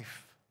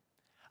life.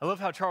 I love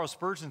how Charles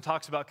Spurgeon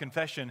talks about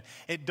confession.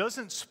 It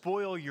doesn't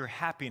spoil your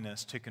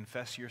happiness to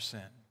confess your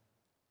sin.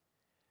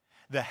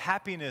 The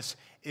happiness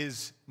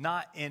is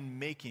not in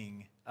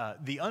making,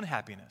 the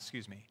unhappiness,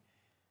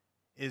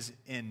 is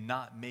in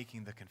not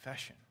making the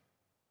confession.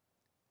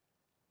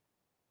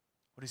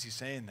 What is he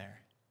saying there?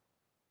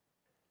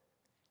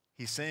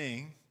 He's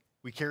saying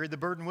we carry the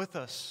burden with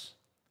us.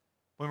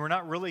 When we're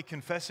not really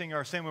confessing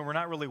our sin, when we're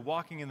not really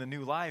walking in the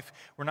new life,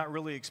 we're not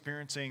really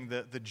experiencing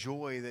the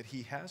joy that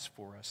he has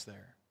for us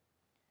there.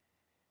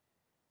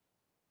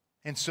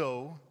 And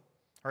so,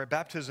 all right,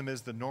 baptism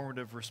is the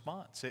normative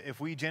response.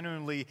 If we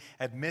genuinely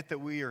admit that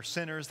we are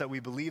sinners, that we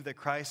believe that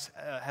Christ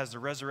has the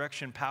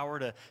resurrection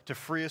power to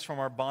free us from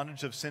our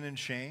bondage of sin and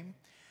shame,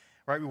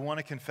 right? We want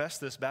to confess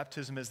this.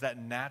 Baptism is that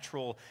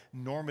natural,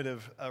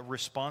 normative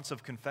response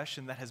of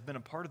confession that has been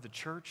a part of the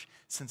church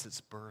since its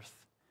birth.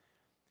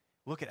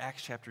 Look at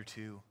Acts chapter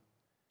 2.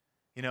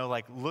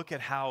 Look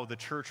at how the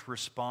church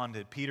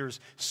responded. Peter's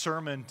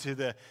sermon to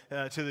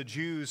the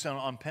Jews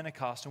on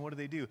Pentecost, and what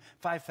do?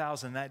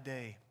 5,000 that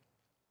day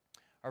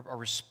are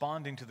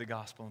responding to the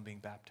gospel and being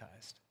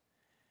baptized.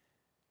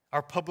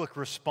 Our public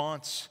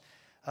response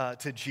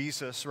to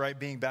Jesus, right,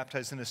 being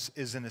baptized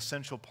is an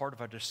essential part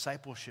of our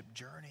discipleship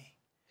journey.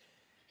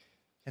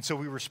 And so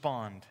we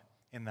respond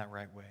in that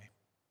right way.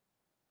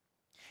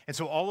 And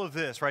so all of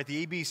this, right,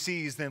 the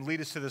ABCs then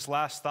lead us to this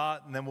last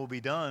thought, and then we'll be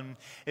done,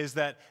 is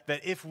that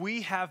if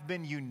we have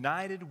been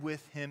united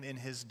with him in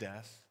his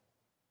death,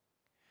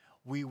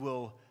 we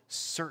will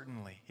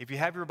certainly, if you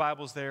have your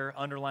Bibles there,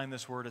 underline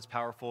this word, it's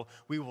powerful,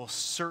 we will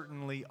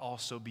certainly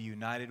also be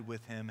united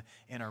with him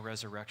in our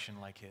resurrection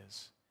like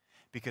his.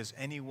 Because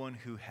anyone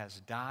who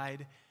has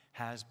died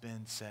has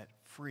been set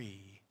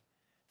free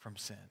from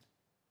sin.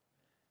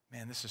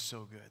 Man, this is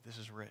so good. This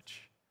is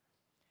rich.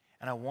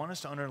 And I want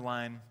us to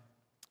underline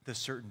the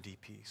certainty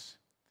piece,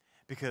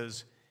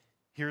 because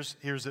here's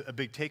a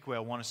big takeaway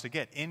I want us to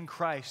get. In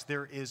Christ,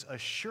 there is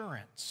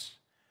assurance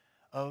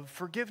of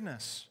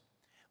forgiveness.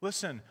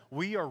 Listen,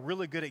 we are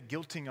really good at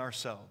guilting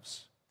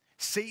ourselves.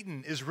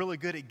 Satan is really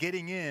good at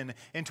getting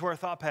into our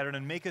thought pattern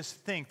and make us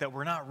think that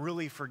we're not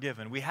really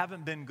forgiven. We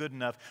haven't been good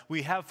enough.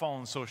 We have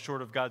fallen so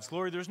short of God's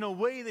glory. There's no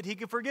way that he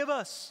can forgive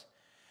us.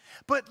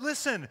 But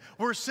listen,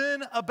 where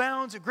sin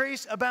abounds,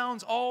 grace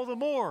abounds all the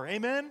more.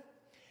 Amen?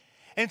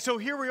 And so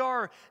here we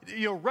are,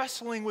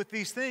 wrestling with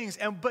these things,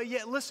 but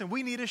yet, listen,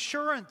 we need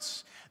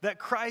assurance that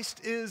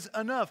Christ is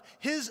enough.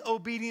 His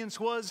obedience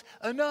was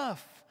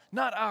enough,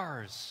 not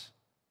ours.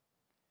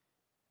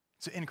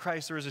 So in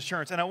Christ there is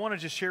assurance. And I want to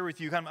just share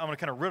with you, I'm going to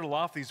kind of riddle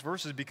off these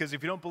verses, because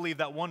if you don't believe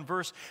that one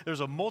verse,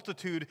 there's a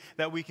multitude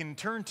that we can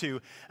turn to.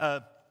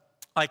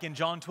 Like in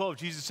John 12,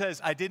 Jesus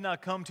says, I did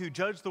not come to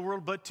judge the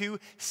world, but to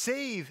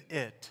save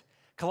it.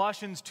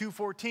 Colossians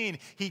 2:14,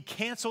 he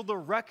canceled the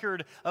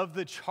record of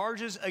the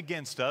charges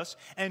against us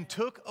and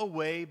took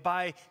away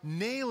by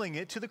nailing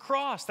it to the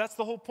cross. That's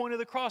the whole point of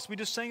the cross. We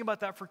just sang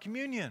about that for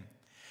communion.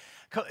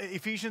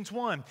 Ephesians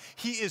 1,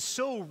 he is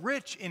so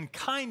rich in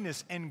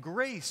kindness and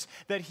grace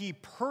that he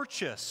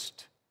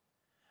purchased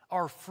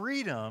our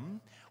freedom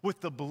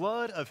with the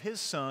blood of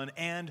his Son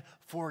and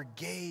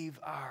forgave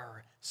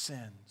our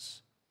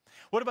sins.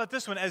 What about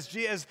this one? As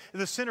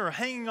the sinner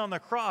hanging on the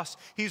cross,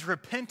 he's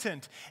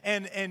repentant,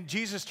 and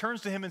Jesus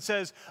turns to him and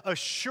says,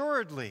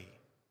 assuredly,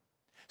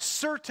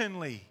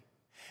 certainly,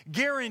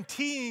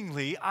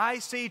 guaranteeingly, I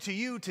say to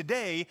you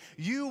today,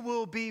 you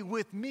will be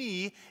with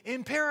me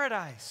in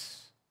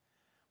paradise.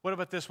 What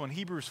about this one?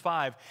 Hebrews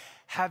 5,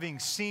 having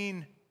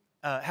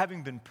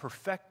been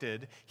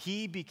perfected,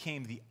 he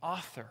became the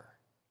author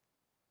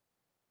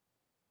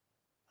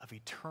of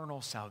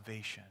eternal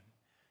salvation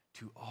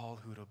to all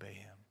who'd obey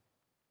him.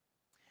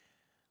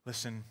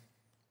 Listen,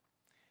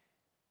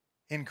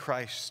 in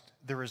Christ,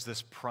 there is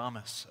this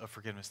promise of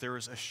forgiveness. There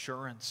is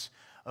assurance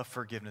of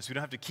forgiveness. We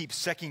don't have to keep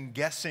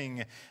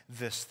second-guessing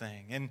this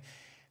thing. And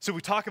so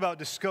we talk about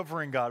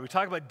discovering God. We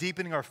talk about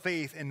deepening our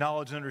faith and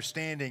knowledge and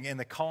understanding and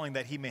the calling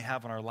that he may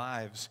have on our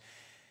lives.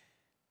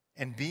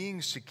 And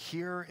being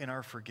secure in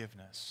our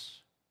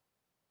forgiveness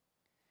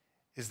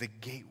is the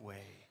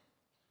gateway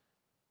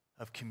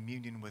of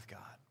communion with God.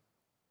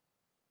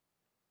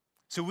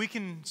 So we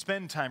can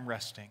spend time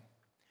resting.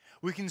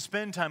 We can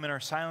spend time in our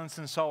silence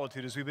and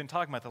solitude, as we've been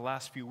talking about the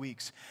last few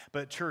weeks.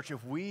 But church,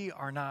 if we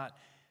are not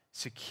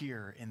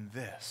secure in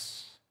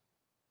this,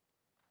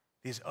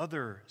 these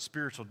other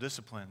spiritual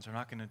disciplines are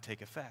not going to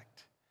take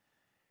effect.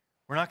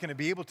 We're not going to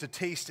be able to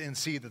taste and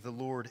see that the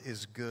Lord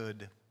is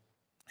good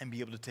and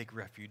be able to take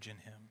refuge in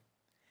him.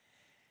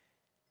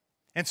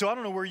 And so I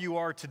don't know where you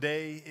are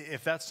today,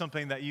 if that's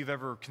something that you've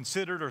ever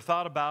considered or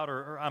thought about,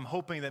 or I'm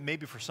hoping that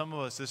maybe for some of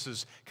us this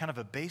is kind of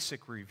a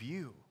basic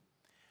review.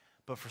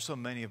 But for so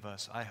many of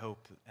us, I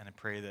hope and I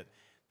pray that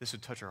this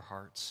would touch our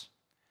hearts.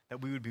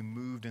 that we would be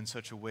moved in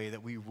such a way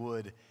that we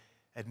would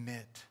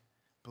admit,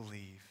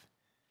 believe,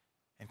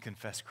 and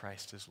confess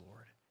Christ as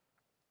Lord.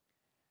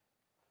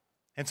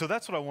 And so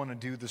that's what I want to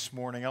do this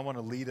morning. I want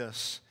to lead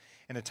us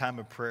in a time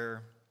of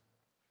prayer.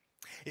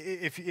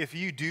 If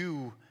you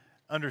do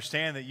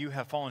understand that you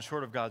have fallen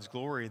short of God's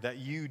glory, that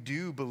you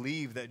do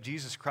believe that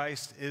Jesus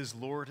Christ is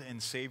Lord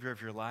and Savior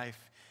of your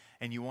life,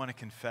 and you want to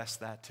confess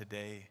that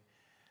today,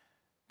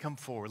 come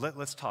forward.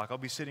 Let's talk. I'll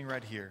be sitting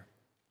right here.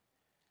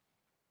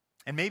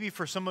 And maybe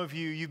for some of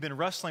you, you've been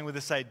wrestling with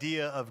this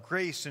idea of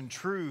grace and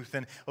truth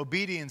and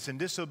obedience and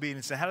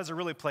disobedience, and how does it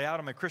really play out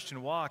in my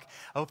Christian walk?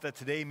 I hope that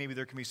today maybe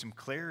there can be some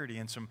clarity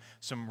and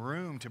some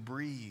room to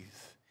breathe.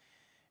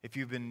 If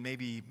you've been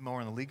maybe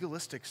more on the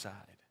legalistic side,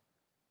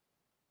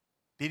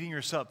 beating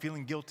yourself,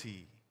 feeling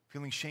guilty,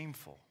 feeling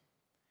shameful,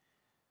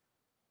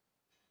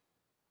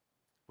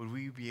 would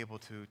we be able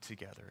to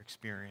together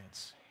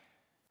experience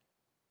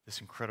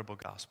this incredible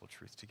gospel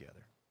truth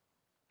together?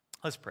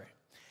 Let's pray.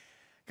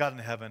 God in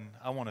heaven,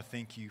 I want to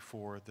thank you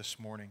for this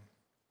morning,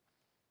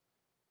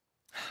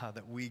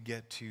 that we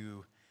get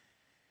to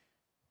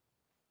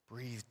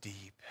breathe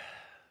deep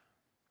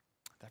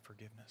that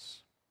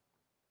forgiveness.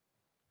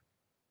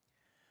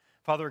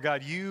 Father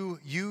God,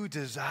 you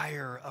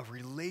desire a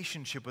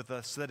relationship with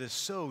us that is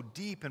so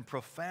deep and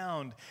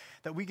profound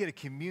that we get to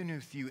commune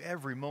with you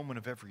every moment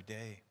of every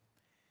day.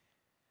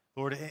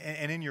 Lord,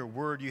 and in your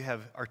word, you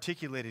have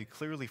articulated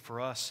clearly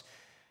for us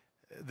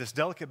this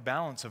delicate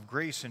balance of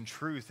grace and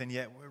truth, and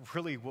yet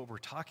really what we're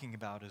talking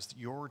about is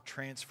your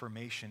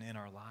transformation in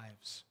our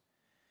lives.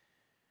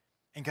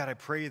 And God, I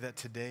pray that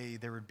today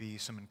there would be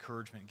some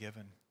encouragement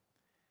given.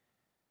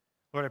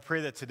 Lord, I pray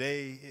that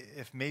today,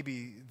 if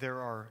maybe there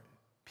are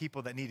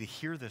people that need to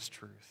hear this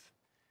truth,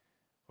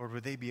 Lord,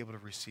 would they be able to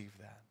receive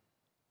that?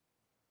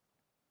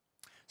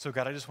 So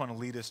God, I just want to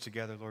lead us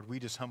together, Lord. We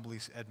just humbly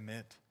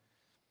admit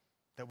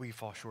that we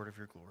fall short of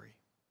your glory,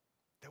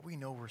 that we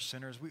know we're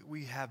sinners.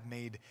 We have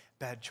made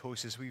bad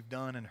choices. We've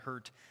done and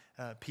hurt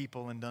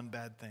people and done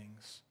bad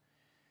things.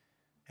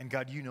 And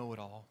God, you know it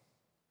all.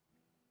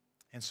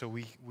 And so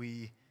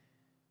we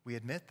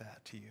admit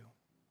that to you.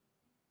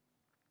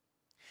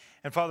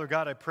 And Father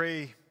God, I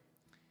pray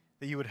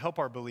that you would help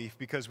our belief,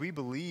 because we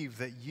believe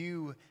that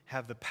you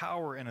have the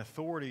power and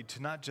authority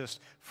to not just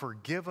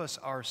forgive us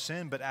our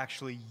sin, but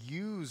actually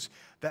use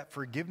that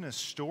forgiveness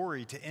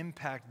story to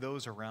impact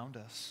those around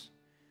us.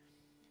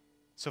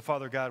 So,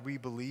 Father God, we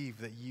believe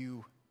that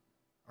you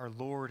are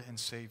Lord and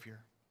Savior.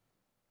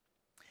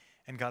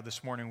 And God,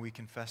 this morning we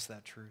confess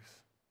that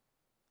truth.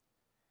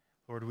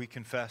 Lord, we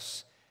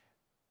confess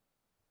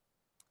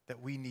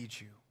that we need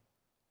you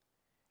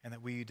and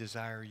that we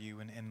desire you.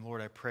 And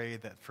Lord, I pray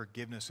that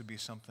forgiveness would be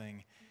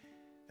something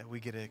that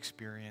we get to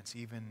experience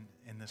even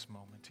in this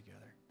moment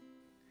together.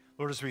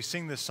 Lord, as we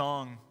sing this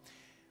song,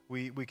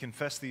 we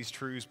confess these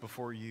truths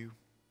before you.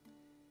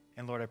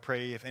 And Lord, I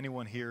pray if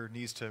anyone here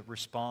needs to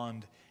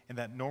respond in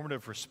that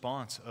normative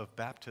response of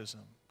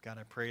baptism, God,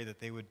 I pray that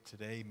they would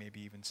today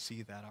maybe even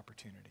see that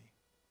opportunity.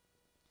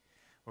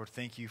 Lord,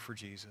 thank you for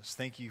Jesus.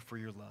 Thank you for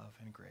your love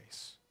and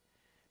grace.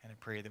 And I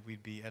pray that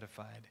we'd be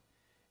edified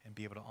and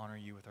be able to honor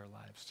you with our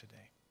lives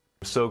today.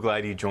 I'm so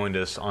glad you joined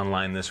us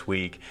online this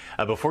week.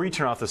 Before you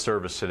turn off the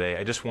service today,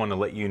 I just want to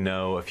let you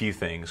know a few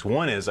things.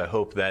 One is I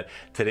hope that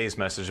today's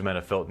message met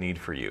a felt need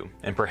for you,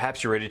 and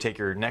perhaps you're ready to take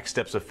your next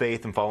steps of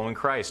faith in following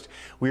Christ.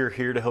 We are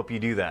here to help you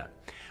do that.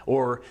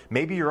 Or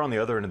maybe you're on the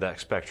other end of that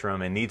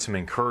spectrum and need some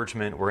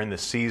encouragement. We're in the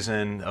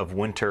season of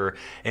winter,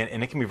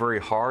 and it can be very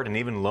hard and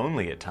even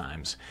lonely at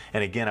times.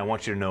 And again, I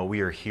want you to know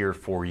we are here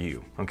for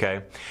you,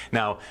 okay?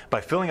 Now, by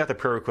filling out the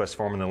prayer request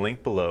form in the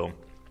link below,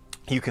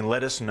 you can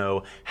let us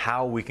know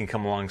how we can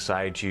come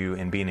alongside you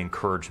and be an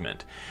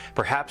encouragement.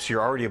 Perhaps you're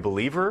already a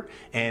believer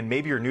and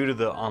maybe you're new to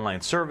the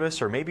online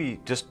service, or maybe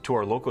just to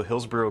our local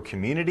Hillsboro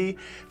community.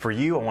 For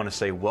you, I want to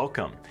say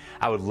welcome.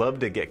 I would love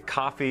to get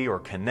coffee or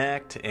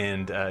connect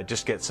and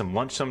just get some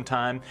lunch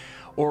sometime.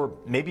 Or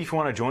maybe if you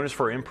want to join us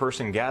for an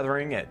in-person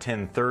gathering at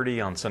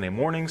 10:30 on Sunday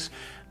mornings,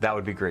 that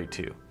would be great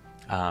too.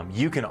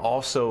 You can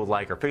also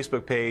like our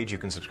Facebook page, you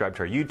can subscribe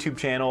to our YouTube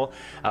channel,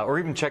 or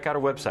even check out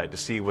our website to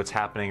see what's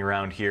happening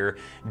around here.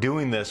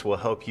 Doing this will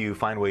help you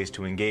find ways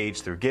to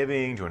engage through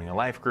giving, joining a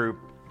life group.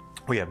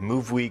 We have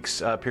move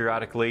weeks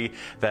periodically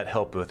that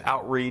help with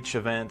outreach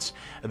events.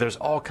 There's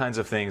all kinds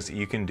of things that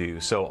you can do.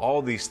 So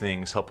all these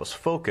things help us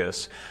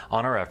focus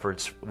on our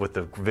efforts with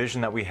the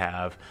vision that we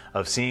have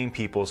of seeing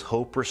people's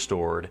hope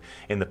restored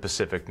in the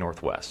Pacific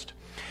Northwest.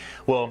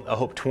 Well, I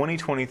hope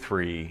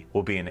 2023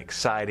 will be an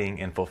exciting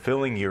and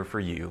fulfilling year for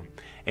you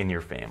and your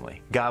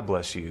family. God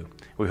bless you.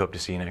 We hope to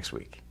see you next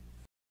week.